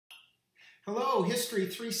Hello, History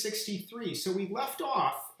 363. So we left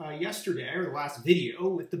off yesterday, or the last video,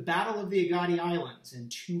 with the Battle of the Agadi Islands in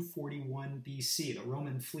 241 BC. The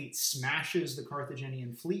Roman fleet smashes the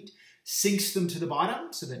Carthaginian fleet, sinks them to the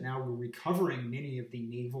bottom, so that now we're recovering many of the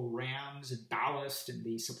naval rams and ballast and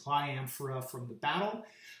the supply amphora from the battle.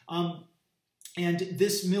 And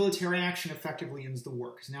this military action effectively ends the war,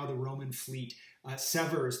 because now the Roman fleet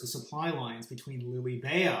severs the supply lines between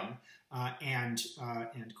Lilybaeum and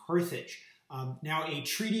Carthage. Now a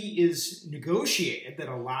treaty is negotiated that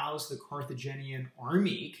allows the Carthaginian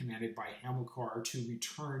army, commanded by Hamilcar, to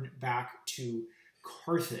return back to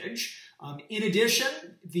Carthage. In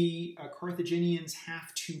addition, the Carthaginians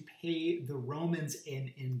have to pay the Romans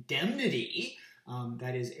an indemnity.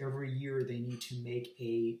 That is, every year they need to make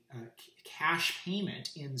a cash payment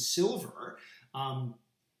in silver.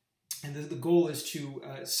 And the goal is to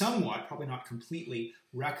somewhat, probably not completely,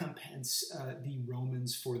 recompense the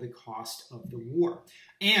Romans for the cost of the war.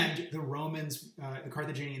 And the Romans, the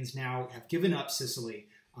Carthaginians now have given up Sicily,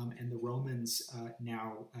 and the Romans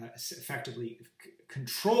now effectively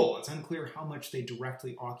control. It's unclear how much they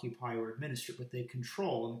directly occupy or administer, but they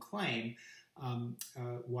control and claim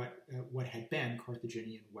what had been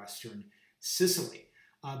Carthaginian Western Sicily.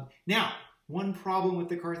 Now, one problem with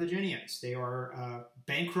the Carthaginians: they are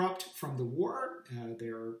bankrupt from the war,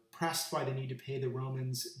 they're pressed by the need to pay the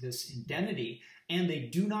Romans this indemnity, and they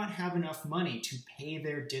do not have enough money to pay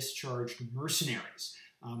their discharged mercenaries,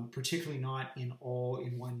 particularly not in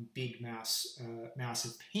one big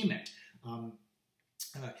massive payment.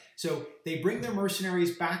 So they bring their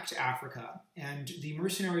mercenaries back to Africa, and the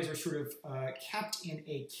mercenaries are sort of kept in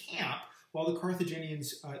a camp while the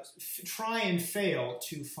Carthaginians try and fail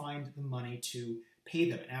to find the money to pay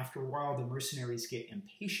them. And after a while, the mercenaries get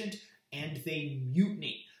impatient and they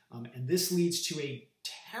mutiny. And this leads to a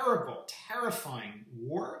terrible, terrifying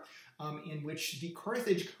war in which the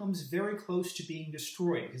Carthage comes very close to being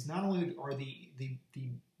destroyed, because not only are the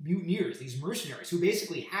mutineers, these mercenaries, who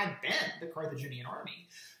basically had been the Carthaginian army,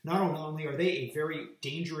 not only are they a very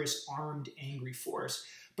dangerous, armed, angry force,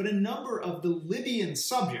 but a number of the Libyan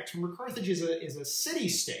subjects. Remember, Carthage is a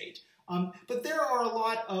city-state, but there are a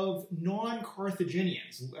lot of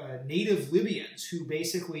non-Carthaginians, native Libyans, who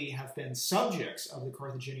basically have been subjects of the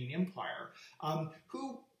Carthaginian Empire,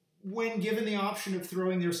 who, when given the option of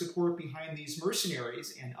throwing their support behind these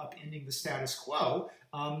mercenaries and upending the status quo,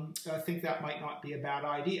 think that might not be a bad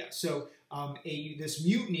idea. So this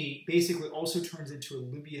mutiny basically also turns into a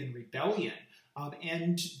Libyan rebellion,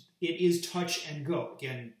 and it is touch and go.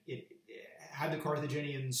 Again, had the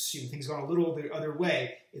Carthaginians, things gone a little the other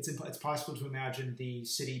way, it's possible to imagine the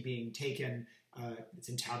city being taken, its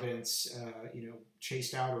inhabitants,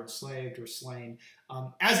 chased out or enslaved or slain.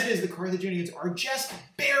 As it is, the Carthaginians are just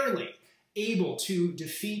barely able to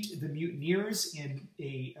defeat the mutineers in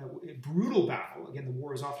a brutal battle. Again, the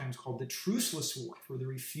war is oftentimes called the Truceless War, for the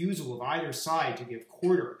refusal of either side to give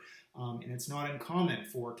quarter. And it's not uncommon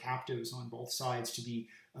for captives on both sides to be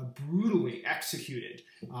brutally executed,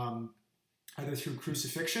 either through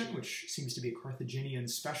crucifixion, which seems to be a Carthaginian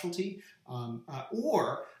specialty,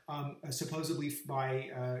 or supposedly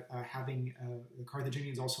by having the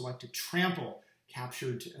Carthaginians also like to trample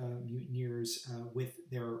captured mutineers with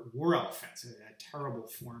their war elephants, a terrible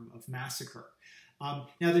form of massacre.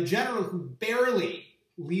 Now, the general who barely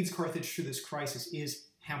leads Carthage through this crisis is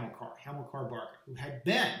Hamilcar Barca, who had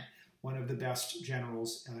been one of the best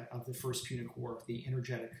generals of the First Punic War, the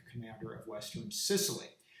energetic commander of Western Sicily.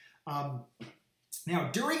 Now,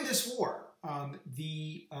 during this war,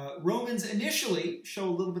 the Romans initially show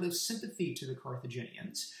a little bit of sympathy to the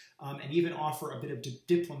Carthaginians, and even offer a bit of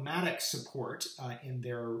diplomatic support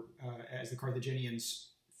as the Carthaginians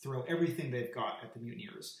throw everything they've got at the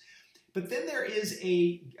mutineers. But then there is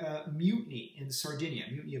a mutiny in Sardinia,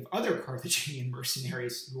 a mutiny of other Carthaginian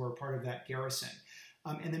mercenaries who are part of that garrison.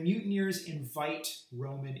 And the mutineers invite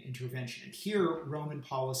Roman intervention. And here, Roman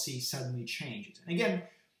policy suddenly changes. And again,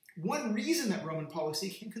 one reason that Roman policy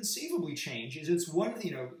can conceivably change is it's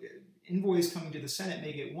envoys coming to the Senate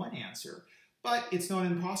may get one answer, but it's not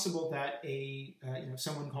impossible that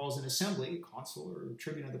someone calls an assembly, a consul or a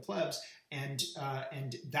tribune of the plebs, and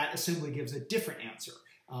that assembly gives a different answer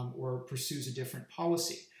or pursues a different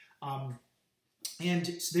policy.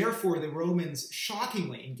 And therefore, the Romans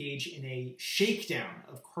shockingly engage in a shakedown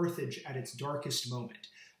of Carthage at its darkest moment.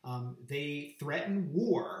 They threaten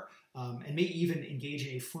war, and may even engage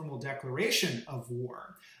in a formal declaration of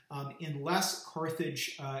war, unless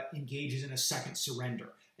Carthage engages in a second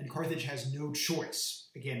surrender. And Carthage has no choice.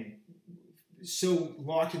 Again, so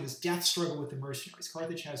locked in this death struggle with the mercenaries,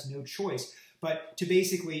 Carthage has no choice but to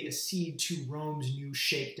basically accede to Rome's new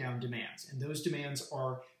shakedown demands. And those demands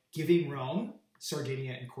are giving Rome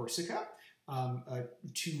Sardinia and Corsica,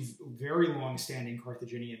 two very long-standing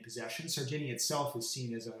Carthaginian possessions. Sardinia itself is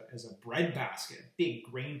seen as a breadbasket, a big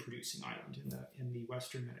grain-producing island in the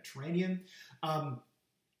Western Mediterranean.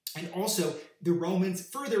 And also, the Romans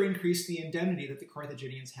further increased the indemnity that the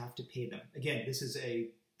Carthaginians have to pay them. Again, this is a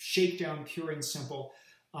shakedown, pure and simple.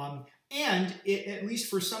 And at least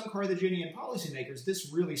for some Carthaginian policymakers,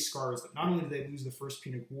 this really scars them. Not only do they lose the First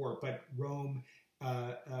Punic War, but Rome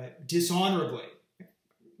dishonorably,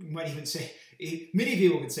 you might even say, many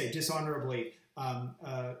people would say dishonorably,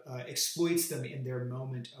 exploits them in their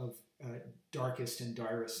moment of darkest and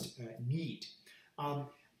direst need.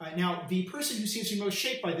 Now, the person who seems to be most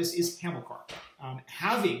shaped by this is Hamilcar.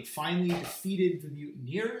 Having finally defeated the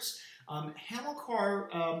mutineers, Hamilcar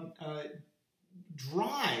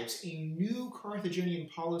drives a new Carthaginian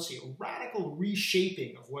policy, a radical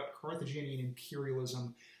reshaping of what Carthaginian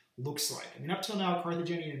imperialism looks like. I mean, up till now,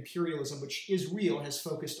 Carthaginian imperialism, which is real, has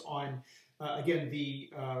focused on, again,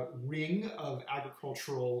 the ring of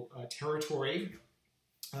agricultural territory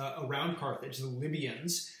around Carthage, the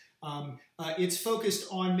Libyans. It's focused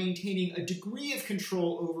on maintaining a degree of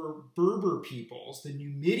control over Berber peoples, the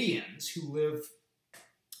Numidians, who live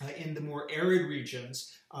in the more arid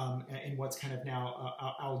regions in what's kind of now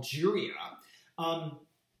Algeria.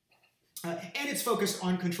 And it's focused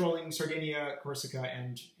on controlling Sardinia, Corsica,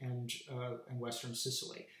 and Western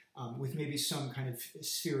Sicily, with maybe some kind of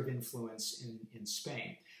sphere of influence in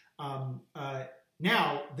Spain.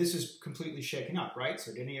 Now, this is completely shaken up, right?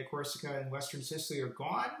 Sardinia, Corsica, and Western Sicily are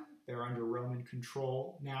gone. They're under Roman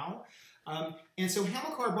control now. And so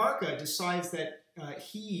Hamilcar Barca decides that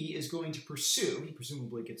he is going to pursue, he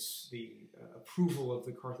presumably gets the approval of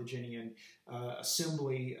the Carthaginian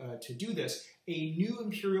assembly to do this, a new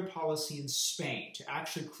imperial policy in Spain, to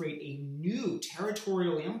actually create a new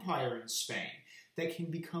territorial empire in Spain that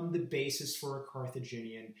can become the basis for a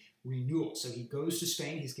Carthaginian renewal. So he goes to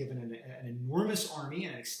Spain, he's given an enormous army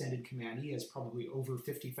and an extended command. He has probably over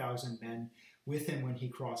 50,000 men with him when he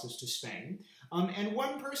crosses to Spain. And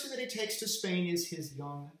one person that he takes to Spain is his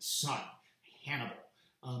young son, Hannibal.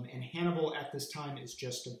 And Hannibal at this time is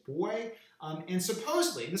just a boy. And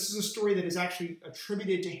supposedly, and this is a story that is actually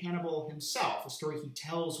attributed to Hannibal himself, a story he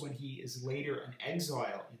tells when he is later an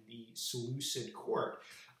exile in the Seleucid court,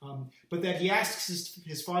 but that he asks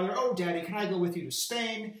his father, "Oh, Daddy, can I go with you to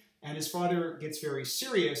Spain?" And his father gets very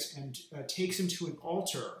serious and takes him to an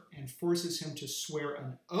altar and forces him to swear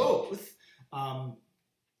an oath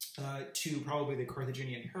to probably the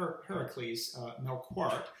Carthaginian Heracles,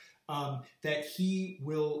 Melqart, that he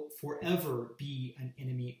will forever be an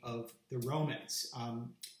enemy of the Romans.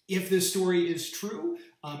 If this story is true,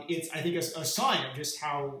 it's, I think, a sign of just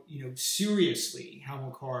how seriously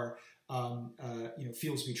Hamilcar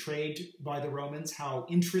feels betrayed by the Romans, how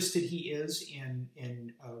interested he is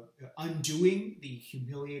in undoing the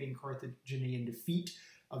humiliating Carthaginian defeat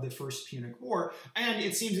of the First Punic War, and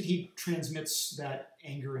it seems that he transmits that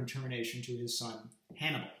anger and termination to his son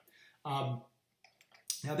Hannibal.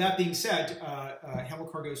 Now, that being said,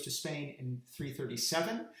 Hamilcar goes to Spain in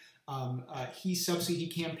 337. He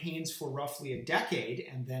campaigns for roughly a decade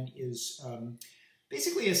and then is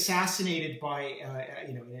basically assassinated by,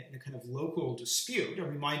 in a kind of local dispute. A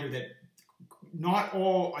reminder that not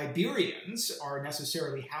all Iberians are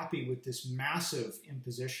necessarily happy with this massive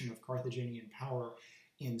imposition of Carthaginian power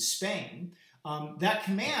in Spain. That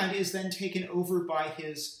command is then taken over by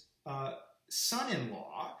his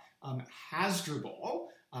son-in-law, Hasdrubal,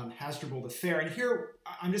 Hasdrubal the Fair. And here,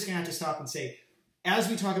 I'm just going to have to stop and say, as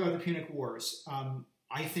we talk about the Punic Wars,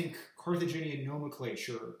 I think Carthaginian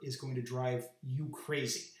nomenclature is going to drive you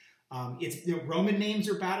crazy. The Roman names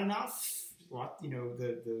are bad enough,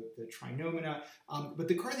 the trinomina, but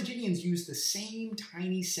the Carthaginians use the same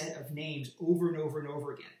tiny set of names over and over and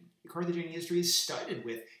over again. Carthaginian history is studded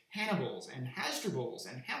with Hannibals and Hasdrubals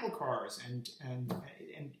and Hamilcars, and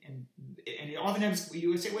oftentimes you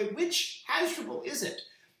would say, wait, which Hasdrubal is it?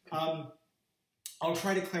 I'll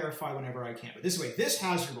try to clarify whenever I can. But this way, this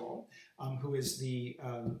Hasdrubal, who is the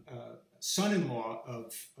son-in-law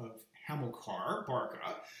of Hamilcar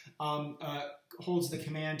Barca, holds the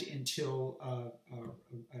command until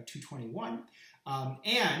 221.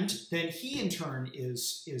 And then he, in turn,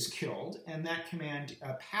 is killed, and that command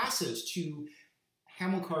passes to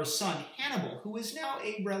Hamilcar's son, Hannibal, who is now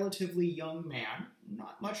a relatively young man,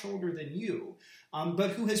 not much older than you,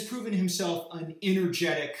 but who has proven himself an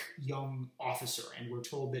energetic young officer. And we're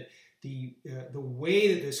told that the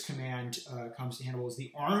way that this command comes to Hannibal is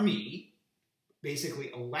the army basically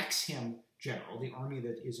elects him general, the army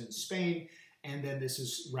that is in Spain, and then this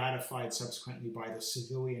is ratified subsequently by the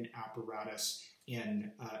civilian apparatus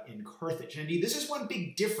in Carthage. And indeed, this is one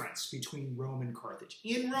big difference between Rome and Carthage.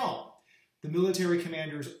 In Rome, the military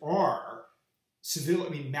commanders are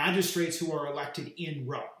magistrates who are elected in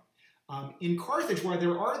Rome. In Carthage, while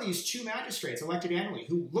there are these two magistrates elected annually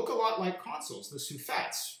who look a lot like consuls, the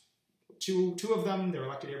suffets, two of them, they're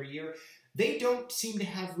elected every year, they don't seem to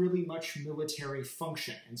have really much military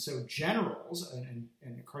function. And so generals, and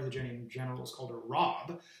Carthaginian general is called a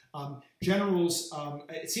rob, generals,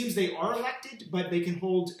 it seems they are elected, but they can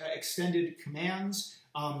hold extended commands.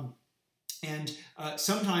 And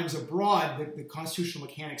sometimes abroad, the constitutional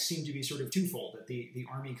mechanics seem to be sort of twofold, that the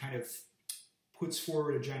army kind of puts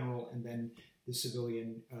forward a general and then the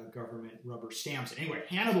civilian government rubber stamps it. Anyway,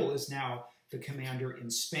 Hannibal is now the commander in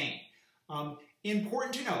Spain.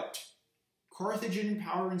 Important to note, Carthaginian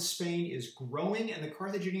power in Spain is growing, and the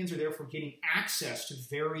Carthaginians are therefore getting access to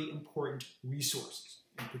very important resources.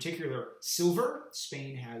 In particular, silver.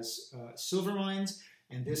 Spain has silver mines,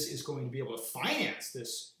 and this is going to be able to finance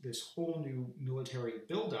this whole new military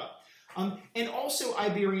buildup. And also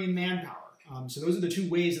Iberian manpower. So those are the two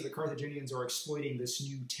ways that the Carthaginians are exploiting this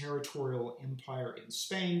new territorial empire in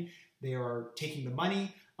Spain. They are taking the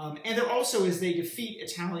money, and they're also, as they defeat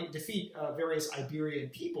various Iberian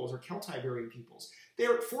peoples or Celtiberian peoples,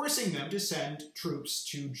 they're forcing them to send troops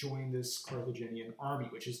to join this Carthaginian army,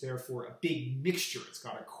 which is therefore a big mixture. It's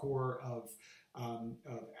got a core of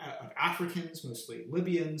Africans, mostly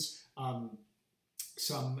Libyans,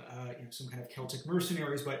 some kind of Celtic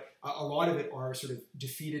mercenaries, but a lot of it are sort of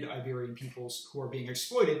defeated Iberian peoples who are being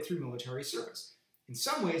exploited through military service. In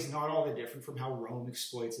some ways, not all that different from how Rome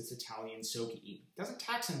exploits its Italian soci. It doesn't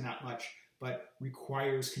tax them that much, but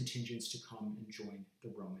requires contingents to come and join the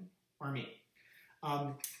Roman army.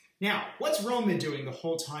 Now, what's Rome been doing the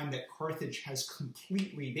whole time that Carthage has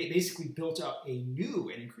basically built up a new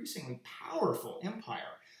and increasingly powerful empire?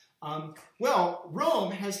 Well,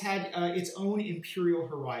 Rome has had its own imperial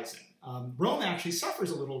horizon. Rome actually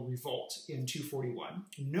suffers a little revolt in 241,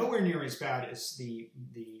 nowhere near as bad as the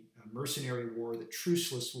mercenary war, the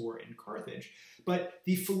truceless war in Carthage. But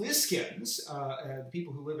the Faliscians, the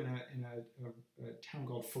people who live in a town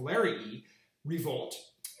called Falerii, revolt,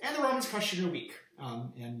 and the Romans crush it in a week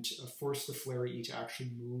and force the Falerii to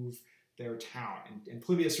actually move their town. And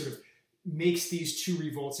Polybius sort of makes these two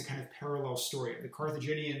revolts a kind of parallel story. The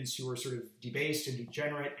Carthaginians, who are sort of debased and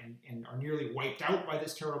degenerate and are nearly wiped out by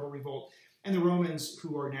this terrible revolt, and the Romans,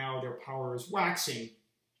 who are now, their power is waxing,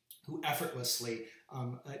 who effortlessly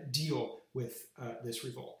deal with this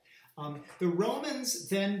revolt. The Romans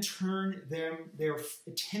then turn their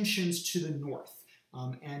attentions to the north.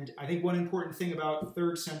 And I think one important thing about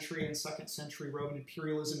 3rd century and 2nd century Roman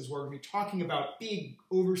imperialism is we're going to be talking about big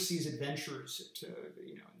overseas adventures to,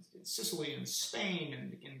 in Sicily and Spain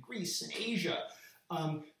and in Greece and Asia.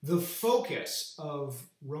 The focus of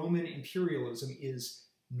Roman imperialism is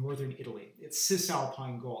northern Italy. It's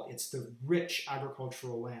Cisalpine Gaul. It's the rich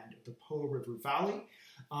agricultural land of the Po River Valley.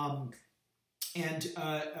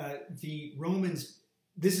 The Romans,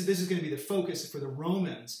 this is going to be the focus for the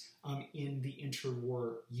Romans in the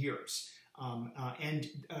interwar years.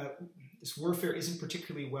 This warfare isn't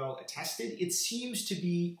particularly well attested. It seems to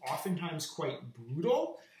be oftentimes quite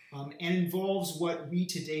brutal and involves what we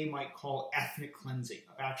today might call ethnic cleansing,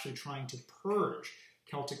 of actually trying to purge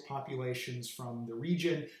Celtic populations from the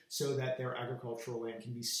region so that their agricultural land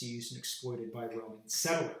can be seized and exploited by Roman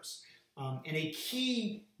settlers. And a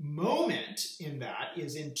key moment in that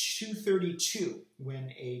is in 232,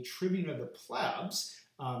 when a tribune of the plebs,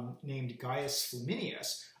 named Gaius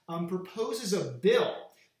Flaminius, proposes a bill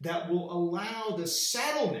that will allow the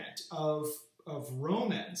settlement of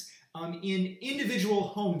Romans in individual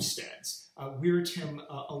homesteads, wirtum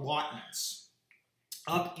allotments,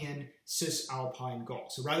 up in Cisalpine Gaul.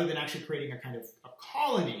 So rather than actually creating a kind of a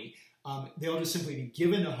colony, they'll just simply be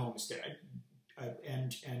given a homestead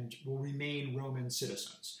and will remain Roman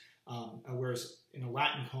citizens. Whereas in a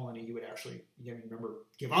Latin colony, you would actually,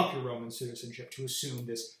 give up your Roman citizenship to assume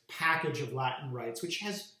this package of Latin rights, which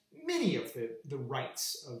has many of the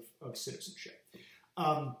rights of citizenship.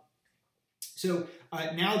 So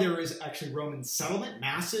now there is actually Roman settlement,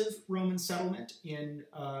 massive Roman settlement in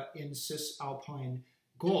Cisalpine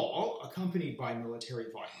Gaul, accompanied by military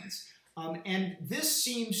violence. And this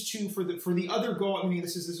seems to, for the other Gaul,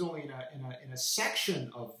 this is only in a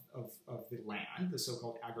section of the land, the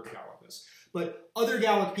so-called Ager Gallicus, but other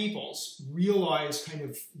Gallic peoples realize kind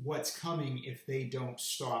of what's coming if they don't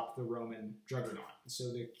stop the Roman juggernaut.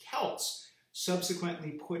 So the Celts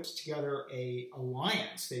subsequently put together an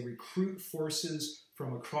alliance. They recruit forces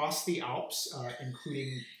from across the Alps,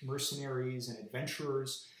 including mercenaries and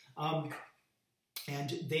adventurers. And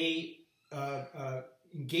they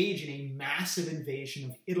engage in a massive invasion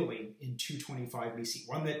of Italy in 225 BC,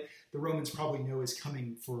 one that the Romans probably know is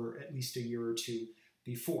coming for at least a year or two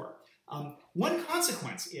before. One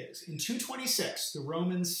consequence is, in 226, the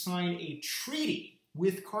Romans sign a treaty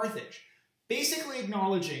with Carthage, basically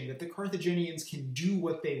acknowledging that the Carthaginians can do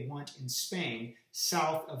what they want in Spain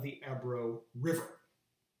south of the Ebro River.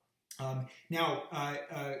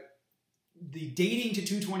 The dating to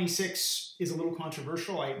 226 is a little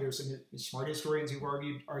controversial. There's some smart historians who've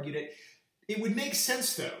argued it. It would make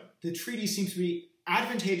sense, though. The treaty seems to be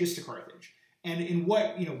advantageous to Carthage. And in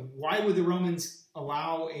what, why would the Romans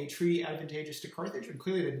allow a treaty advantageous to Carthage? And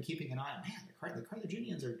clearly they've been keeping an eye on, man, the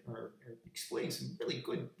Carthaginians are exploiting some really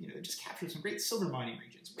good, they just captured some great silver mining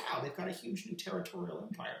regions. Wow, they've got a huge new territorial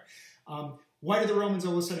empire. Why did the Romans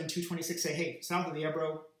all of a sudden in 226 say, hey, south of the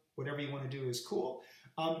Ebro, whatever you want to do is cool?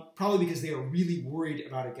 Probably because they are really worried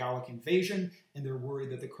about a Gallic invasion, and they're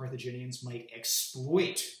worried that the Carthaginians might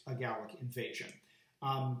exploit a Gallic invasion.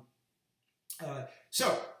 And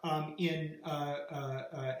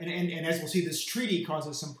as we'll see, this treaty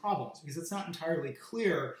causes some problems because it's not entirely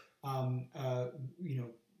clear,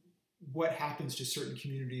 what happens to certain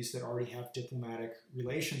communities that already have diplomatic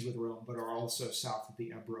relations with Rome, but are also south of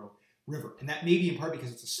the Ebro River. And that may be in part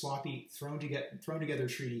because it's a sloppy, thrown together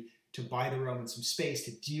treaty to buy the Romans some space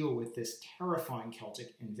to deal with this terrifying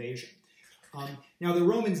Celtic invasion. Now, the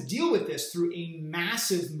Romans deal with this through a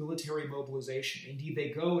massive military mobilization. Indeed, they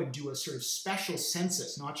go and do a sort of special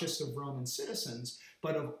census, not just of Roman citizens,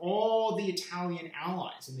 but of all the Italian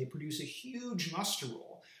allies. And they produce a huge muster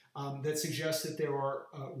roll that suggests that there are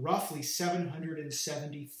roughly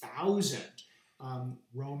 770,000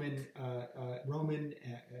 Roman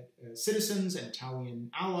citizens and Italian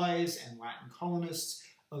allies and Latin colonists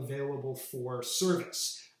available for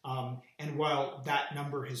service. And while that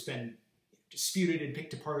number has been disputed and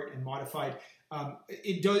picked apart and modified,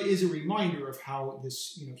 it is a reminder of how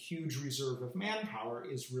this huge reserve of manpower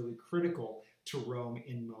is really critical to Rome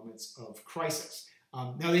in moments of crisis.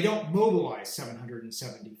 Now, they don't mobilize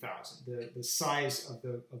 770,000. The size of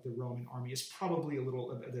the Roman army is probably a little,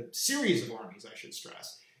 the series of armies, I should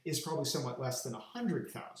stress, is probably somewhat less than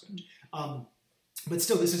 100,000. But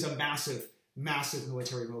still, this is a massive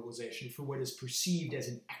military mobilization for what is perceived as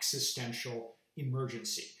an existential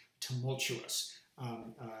emergency, tumultuous, a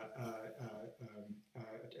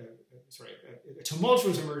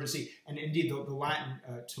tumultuous emergency, and indeed the Latin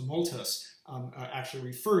tumultus actually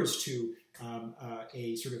refers to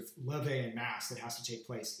a sort of levee en masse that has to take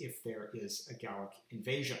place if there is a Gallic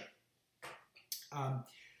invasion.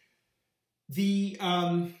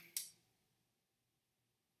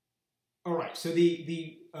 All right, so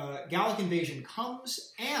the Gallic invasion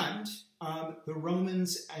comes, and the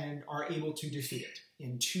Romans are able to defeat it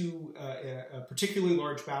in a particularly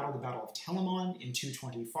large battle, the Battle of Telamon in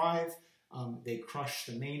 225. They crush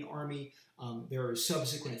the main army. There is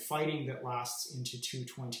subsequent fighting that lasts into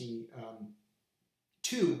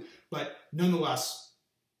 222, but nonetheless,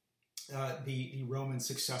 the Romans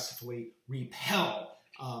successfully repel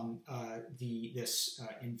this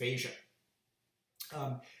invasion.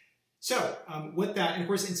 With that, and of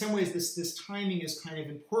course, in some ways, this timing is kind of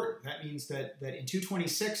important. That means that in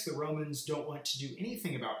 226, the Romans don't want to do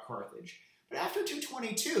anything about Carthage. But after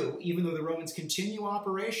 222, even though the Romans continue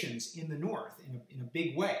operations in the north in a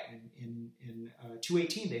big way, in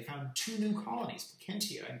 218, they found 2 new colonies,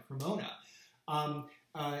 Placentia and Cremona,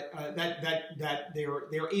 that they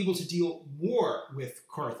are able to deal more with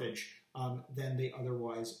Carthage than they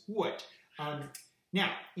otherwise would.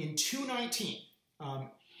 Now, in 219,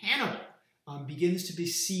 Hannibal begins to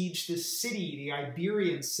besiege the city, the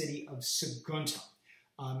Iberian city of Saguntum.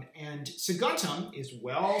 And Saguntum is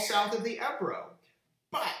well south of the Ebro,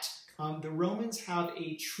 but the Romans have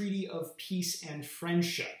a treaty of peace and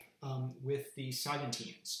friendship with the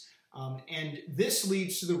Saguntines. And this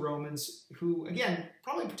leads to the Romans who, again,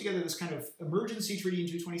 probably put together this kind of emergency treaty in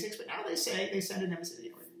 226, but now they send an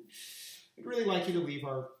embassy, we'd really like you to leave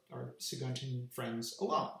our Saguntine friends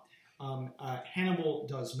alone. Hannibal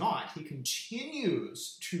does not. He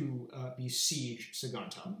continues to besiege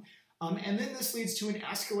Saguntum. And then this leads to an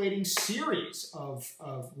escalating series of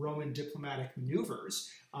Roman diplomatic maneuvers,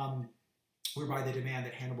 whereby they demand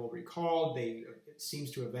that Hannibal recalled. It seems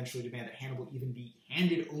to eventually demand that Hannibal even be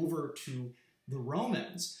handed over to the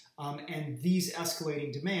Romans. And these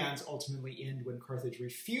escalating demands ultimately end when Carthage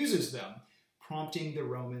refuses them, prompting the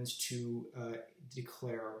Romans to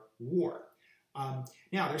declare war.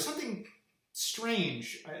 Now, there's something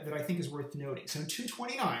strange that I think is worth noting. So in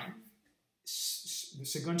 229,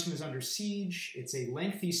 Saguntum is under siege. It's a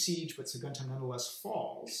lengthy siege, but Saguntum nonetheless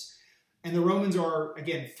falls. And the Romans are,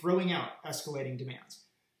 again, throwing out escalating demands.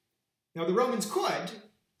 Now, the Romans could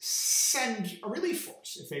send a relief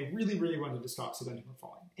force if they really, really wanted to stop Saguntum from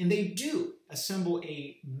falling. And they do assemble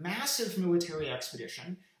a massive military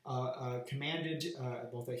expedition, commanded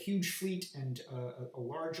both a huge fleet and a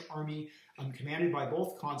large army, commanded by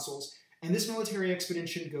both consuls. And this military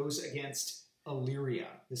expedition goes against Illyria.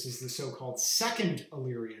 This is the so-called Second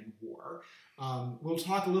Illyrian War. We'll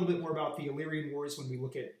talk a little bit more about the Illyrian Wars when we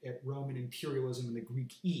look at Roman imperialism in the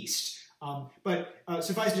Greek East. But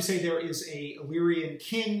suffice to say, there is a Illyrian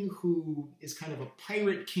king who is kind of a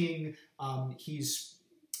pirate king. His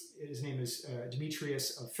name is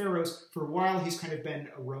Demetrius of Pharos. For a while, he's kind of been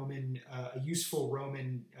a useful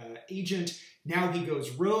Roman agent. Now he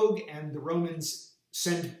goes rogue, and the Romans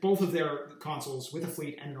send both of their consuls with a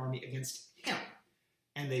fleet and an army against him.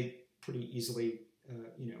 And they pretty easily,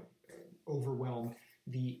 overwhelm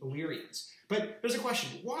the Illyrians. But there's a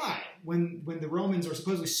question: why, when the Romans are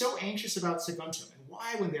supposedly so anxious about Saguntum, and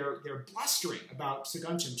why, when they're blustering about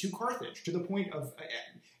Saguntum to Carthage to the point of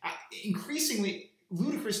increasingly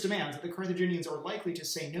ludicrous demands that the Carthaginians are likely to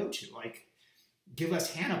say no to, like give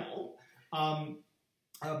us Hannibal? Why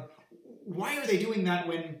are they doing that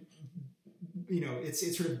when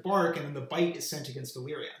it's sort of bark and then the bite is sent against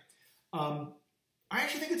Illyria? I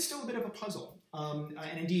actually think it's still a bit of a puzzle.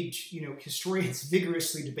 And indeed, historians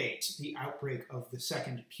vigorously debate the outbreak of the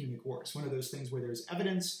Second Punic War. It's one of those things where there's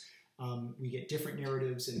evidence. We get different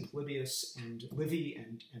narratives in Polybius and Livy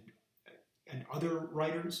and other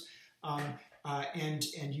writers.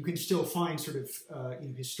 And you can still find sort of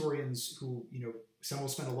historians who, some will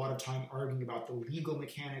spend a lot of time arguing about the legal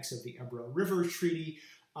mechanics of the Ebro River Treaty.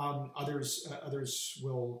 Others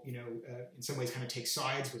will, in some ways kind of take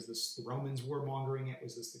sides. Was this the Romans warmongering it?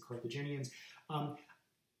 Was this the Carthaginians?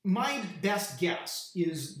 My best guess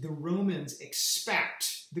is the Romans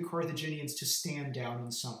expect the Carthaginians to stand down in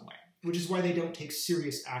some way, which is why they don't take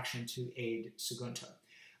serious action to aid Saguntum.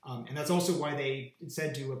 And that's also why they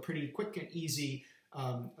instead do a pretty quick and easy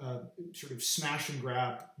sort of smash and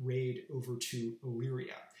grab raid over to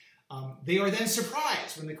Illyria. They are then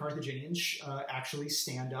surprised when the Carthaginians actually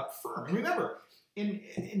stand up firm. And remember, in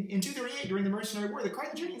 238, during the Mercenary War, the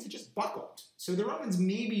Carthaginians had just buckled. So the Romans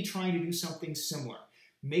may be trying to do something similar,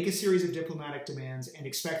 make a series of diplomatic demands, and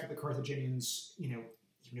expect that the Carthaginians, even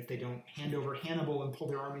if they don't hand over Hannibal and pull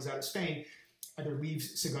their armies out of Spain, either leave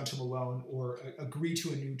Saguntum alone or agree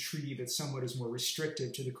to a new treaty that somewhat is more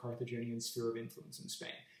restrictive to the Carthaginian sphere of influence in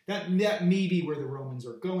Spain. That may be where the Romans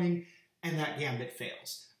are going, and that gambit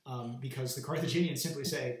fails. Because the Carthaginians simply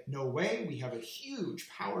say, no way, we have a huge,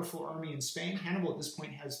 powerful army in Spain. Hannibal at this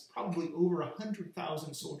point has probably over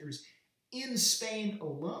 100,000 soldiers in Spain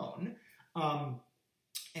alone.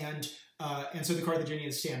 And so the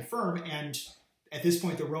Carthaginians stand firm, and at this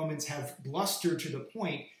point the Romans have blustered to the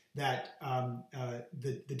point that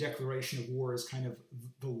the declaration of war is kind of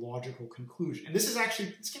the logical conclusion. And this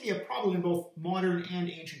can be a problem in both modern and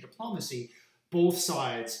ancient diplomacy. Both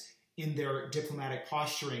sides, in their diplomatic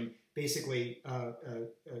posturing, basically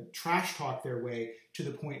trash talk their way to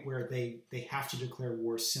the point where they have to declare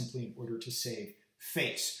war simply in order to save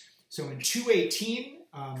face. So in 218,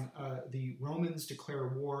 the Romans declare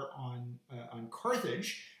war on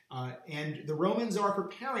Carthage, and the Romans are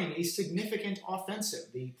preparing a significant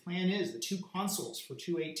offensive. The plan is the two consuls for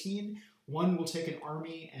 218, one will take an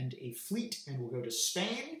army and a fleet and will go to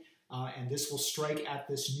Spain, and this will strike at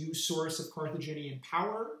this new source of Carthaginian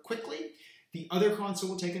power quickly. The other consul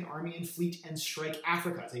will take an army and fleet and strike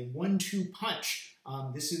Africa. It's a 1-2 punch.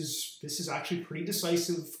 This is actually pretty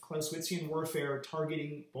decisive Clausewitzian warfare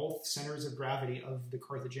targeting both centers of gravity of the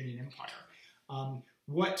Carthaginian Empire.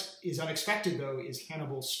 What is unexpected, though, is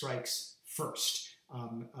Hannibal strikes first.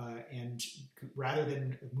 And rather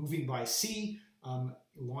than moving by sea,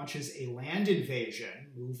 launches a land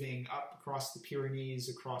invasion, moving up across the Pyrenees,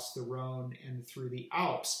 across the Rhone, and through the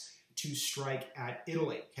Alps to strike at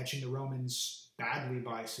Italy, catching the Romans badly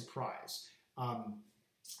by surprise.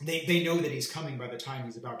 They know that he's coming by the time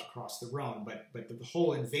he's about to cross the Rhone, but the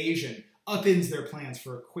whole invasion upends their plans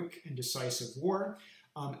for a quick and decisive war.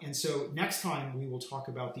 And so next time we will talk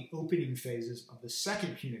about the opening phases of the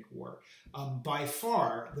Second Punic War, by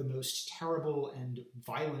far the most terrible and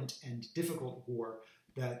violent and difficult war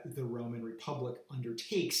that the Roman Republic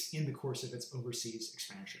undertakes in the course of its overseas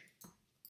expansion.